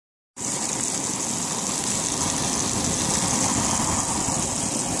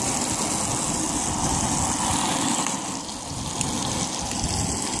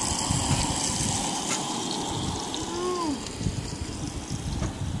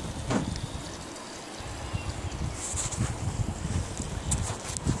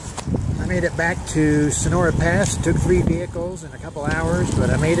made it back to Sonora Pass. It took 3 vehicles and a couple hours, but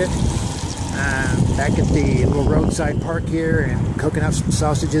I made it. Back at the little roadside park here and cooking up some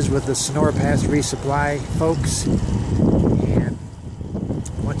sausages with the Sonora Pass resupply folks. And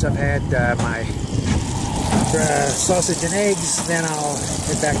once I've had my sausage and eggs, then I'll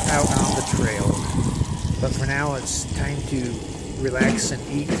head back out on the trail. But for now, it's time to relax and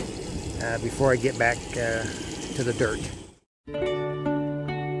eat before I get back to the dirt.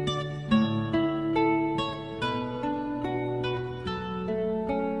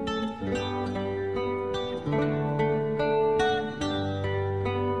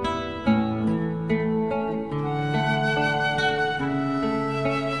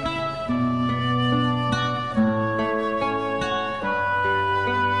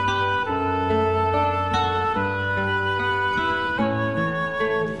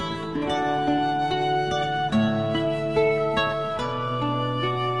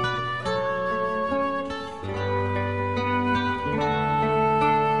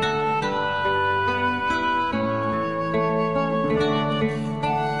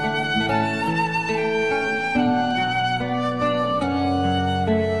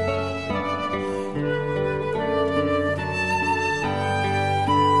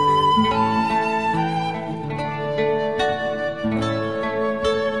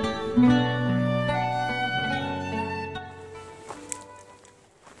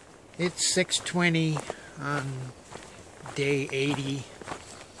 It's 6:20 on day 80.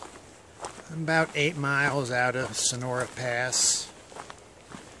 I'm about 8 miles out of Sonora Pass.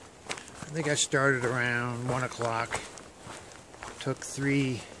 I think I started around 1 o'clock. Took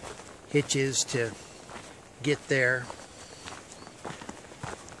 3 hitches to get there.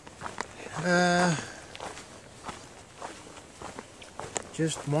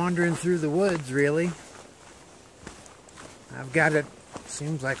 Just wandering through the woods, really. I've got it,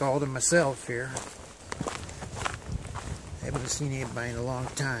 seems like, all to myself here. I haven't seen anybody in a long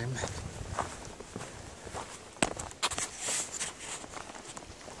time.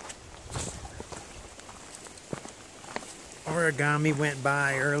 Origami went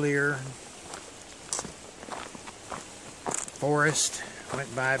by earlier. Forrest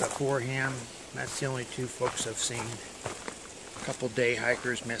went by before him. That's the only 2 folks I've seen. A couple day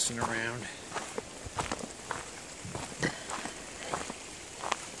hikers messing around.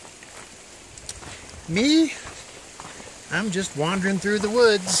 Me, I'm just wandering through the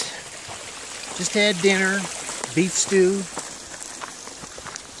woods. Just had dinner, beef stew.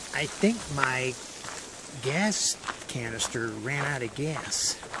 I think my gas canister ran out of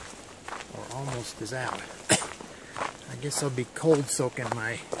gas, or almost is out. I guess I'll be cold soaking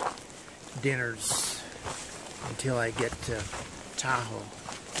my dinners until I get to Tahoe.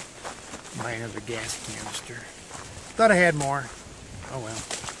 Buy another gas canister. Thought I had more. Oh well.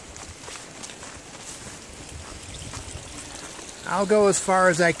 I'll go as far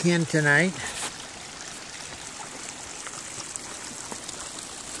as I can tonight.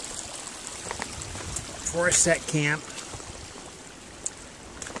 Before I set camp.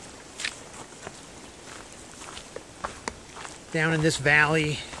 Down in this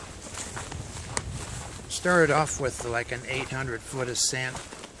valley. Started off with like an 800-foot ascent.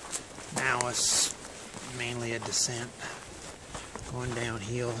 Now it's mainly a descent. Going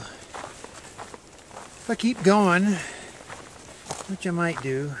downhill. If I keep going, which I might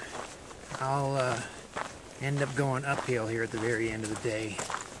do, I'll end up going uphill here at the very end of the day.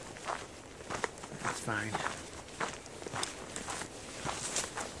 That's fine.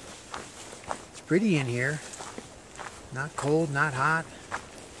 It's pretty in here. Not cold, not hot.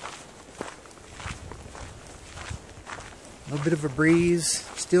 A little bit of a breeze.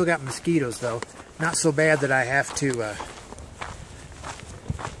 Still got mosquitoes though. Not so bad that I have to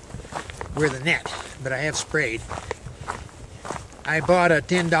wear the net, but I have sprayed. I bought a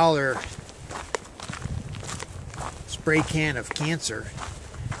 $10 spray can of Cancer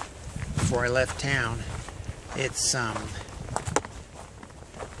before I left town. It's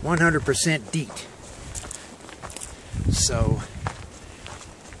 100% DEET. So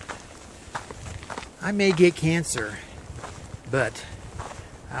I may get cancer, but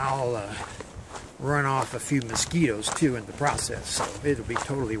I'll run off a few mosquitoes too in the process, so it'll be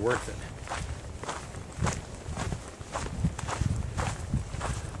totally worth it.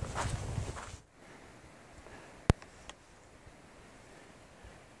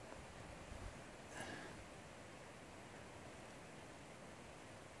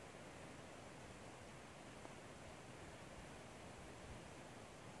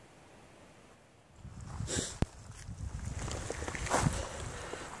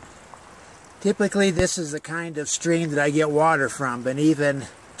 Typically this is the kind of stream that I get water from, but even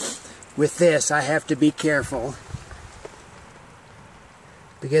with this, I have to be careful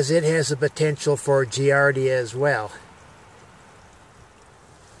because it has the potential for giardia as well.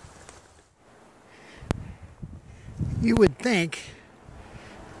 You would think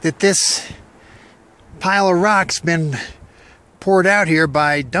that this pile of rock's been poured out here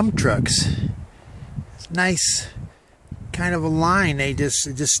by dump trucks. It's nice kind of a line. It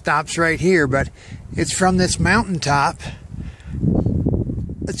just stops right here, but it's from this mountaintop.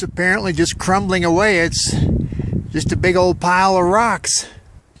 It's apparently just crumbling away. It's just a big old pile of rocks.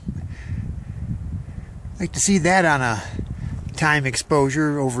 I'd like to see that on a time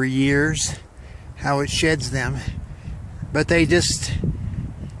exposure over years, how it sheds them. But they just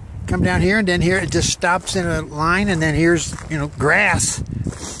come down here, and then here it just stops in a line, and then here's, you know, grass,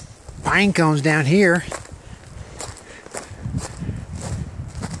 pine cones down here.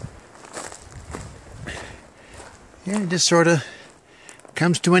 Yeah, it just sort of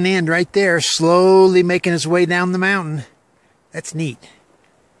comes to an end right there, slowly making its way down the mountain. That's neat.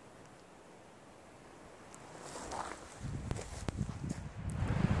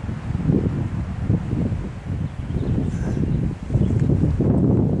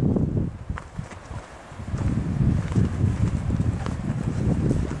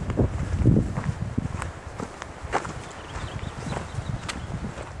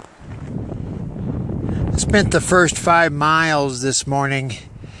 Spent the first 5 miles this morning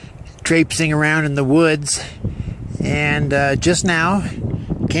traipsing around in the woods, and just now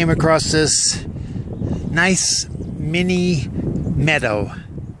came across this nice mini meadow.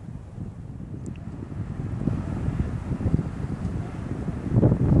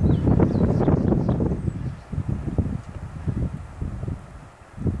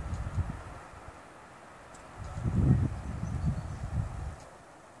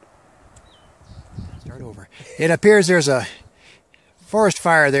 It appears there's a forest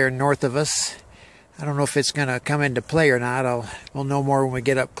fire there north of us. I don't know if it's going to come into play or not. We'll know more when we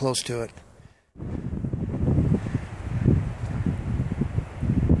get up close to it.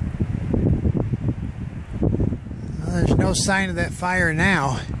 Well, there's no sign of that fire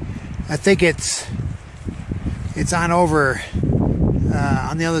now. I think it's on over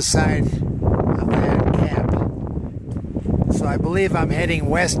on the other side of that Capt. So I believe I'm heading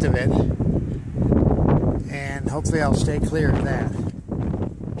west of it. And hopefully I'll stay clear of that.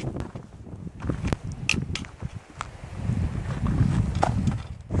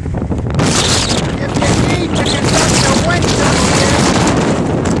 If you need to conduct a wind tunnel here,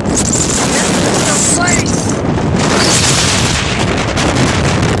 this is the place.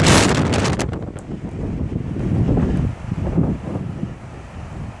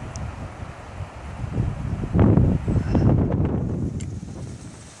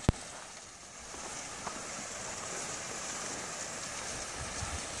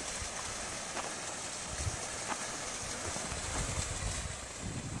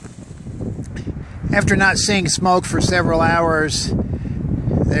 After not seeing smoke for several hours,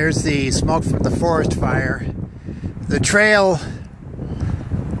 there's the smoke from the forest fire. The trail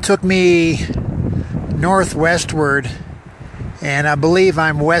took me northwestward, and I believe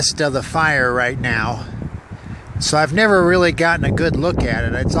I'm west of the fire right now. So I've never really gotten a good look at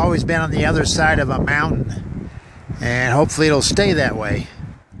it. It's always been on the other side of a mountain, and hopefully it'll stay that way.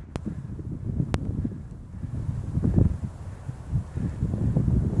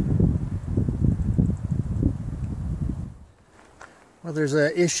 Well, there's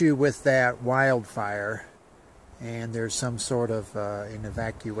an issue with that wildfire, and there's some sort of an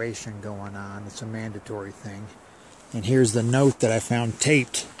evacuation going on. It's a mandatory thing. And here's the note that I found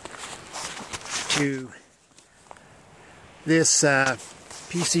taped to this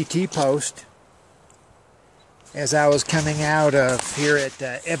PCT post as I was coming out of here at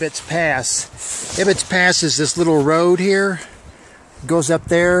Ebbets Pass. Ebbets Pass is this little road here. It goes up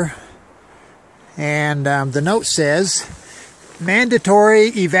there, and the note says, mandatory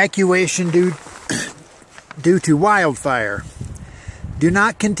evacuation due to wildfire. Do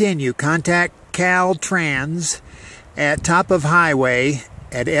not continue. Contact Caltrans at top of highway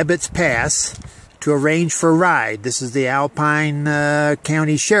at Ebbets Pass to arrange for ride. This is the Alpine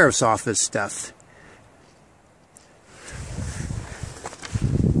County Sheriff's Office stuff.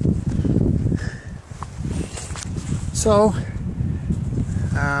 So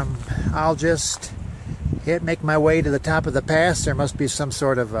I'll just make my way to the top of the pass. There must be some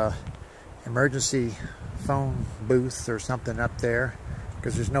sort of emergency phone booth or something up there,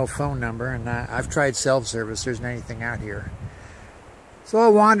 because there's no phone number, and I've tried cell service. There isn't anything out here. So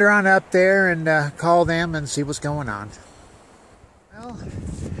I'll wander on up there and call them and see what's going on. Well,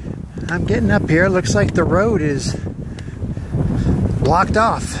 I'm getting up here. Looks like the road is blocked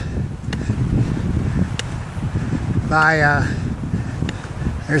off. by,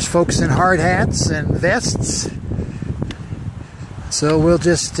 there's folks in hard hats and vests. So we'll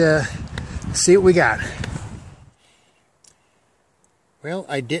just see what we got. Well,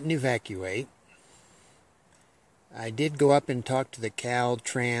 I didn't evacuate. I did go up and talk to the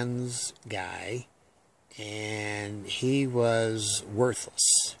Caltrans guy, and he was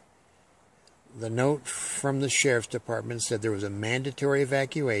worthless. The note from the sheriff's department said there was a mandatory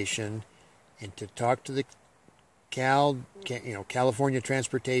evacuation, and to talk to the California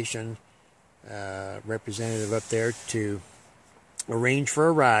Transportation representative up there to arrange for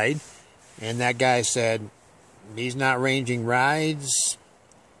a ride. And that guy said he's not arranging rides,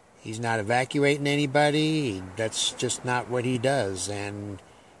 he's not evacuating anybody, that's just not what he does, and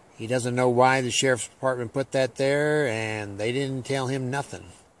he doesn't know why the sheriff's department put that there, and they didn't tell him nothing.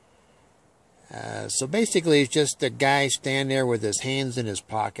 So basically it's just a guy standing there with his hands in his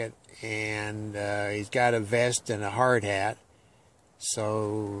pocket, and he's got a vest and a hard hat,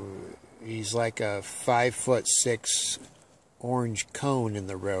 so he's like a 5'6" orange cone in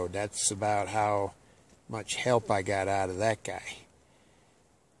the road. That's about how much help I got out of that guy.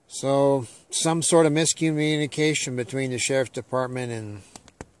 So some sort of miscommunication between the sheriff's department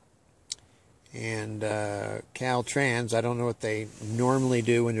and Caltrans. I don't know what they normally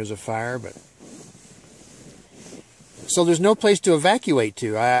do when there's a fire, but so there's no place to evacuate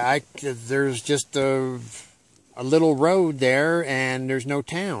to. There's just a little road there, and there's no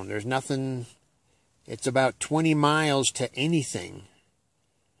town. There's nothing. It's about 20 miles to anything.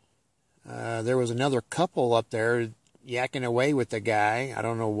 There was another couple up there yakking away with the guy. I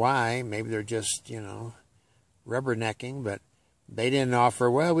don't know why. Maybe they're just, rubbernecking, but they didn't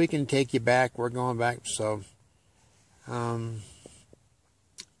offer, well, we can take you back. We're going back. So,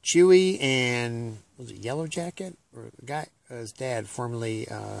 Chewy and, was it Yellow Jacket? Or the guy, his dad, formerly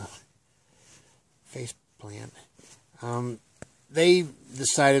Faceplant. They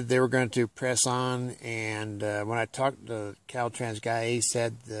decided they were going to press on, and when I talked to the Caltrans guy, he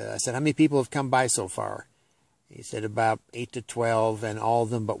said, I said, how many people have come by so far? He said about 8 to 12, and all of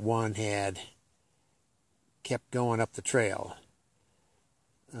them but one had kept going up the trail.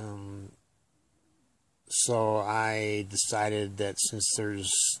 So I decided that since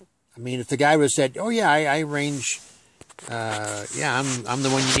there's, if the guy would have said, oh yeah, I arrange, yeah, I'm the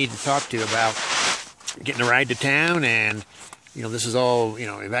one you need to talk to about getting a ride to town, and this is all,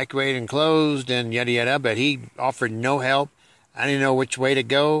 evacuated and closed and yada yada, but he offered no help. I didn't know which way to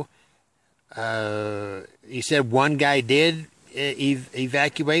go. He said one guy did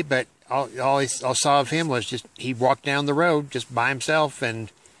evacuate, but all I saw of him was just, he walked down the road just by himself,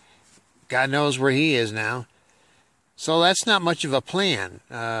 and God knows where he is now. So that's not much of a plan.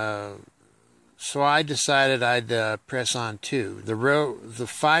 So I decided I'd press on too. The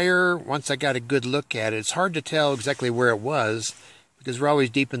fire, once I got a good look at it, it's hard to tell exactly where it was because we're always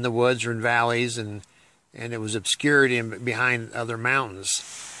deep in the woods or in valleys, and it was obscured behind other mountains.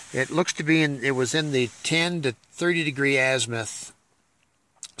 It looks to be it was in the 10 to 30 degree azimuth,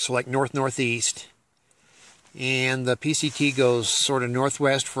 so like north-northeast. And the PCT goes sort of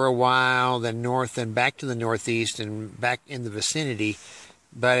northwest for a while, then north and back to the northeast and back in the vicinity.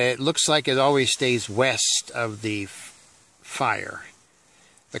 But it looks like it always stays west of the fire,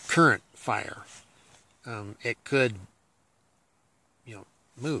 the current fire. It could,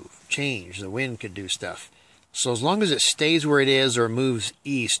 move, change. The wind could do stuff. So as long as it stays where it is or moves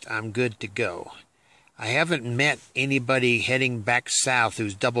east, I'm good to go. I haven't met anybody heading back south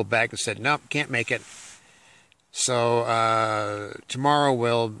who's doubled back and said, nope, can't make it. So tomorrow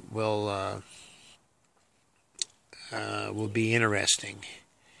will be interesting.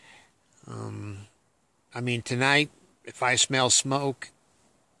 Tonight, if I smell smoke,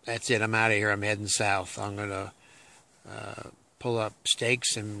 that's it. I'm out of here. I'm heading south. I'm going to pull up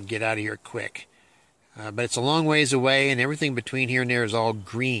stakes and get out of here quick. But it's a long ways away, and everything between here and there is all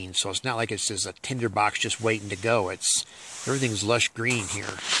green. So it's not like it's just a tinderbox just waiting to go. Everything's lush green here.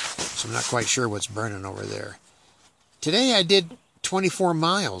 So I'm not quite sure what's burning over there. Today I did 24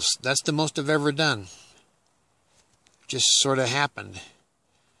 miles. That's the most I've ever done. Just sort of happened.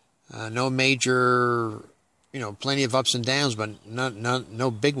 No major, plenty of ups and downs, but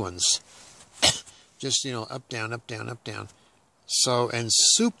no big ones. Just, up, down, up, down, up, down. So, and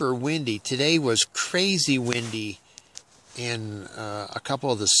super windy. Today was crazy windy in a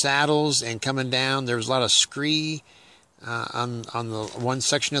couple of the saddles and coming down. There was a lot of scree on the one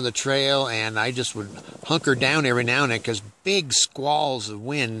section of the trail, and I just would hunker down every now and then because big squalls of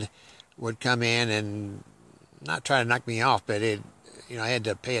wind would come in and not try to knock me off, but I had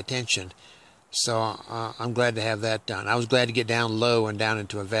to pay attention. So I'm glad to have that done. I was glad to get down low and down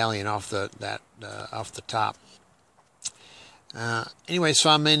into a valley and off the top. Anyway, so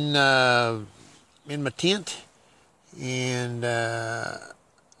I'm in my tent, and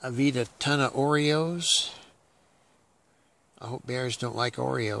I've eaten a ton of Oreos. I hope bears don't like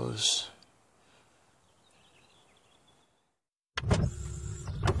Oreos.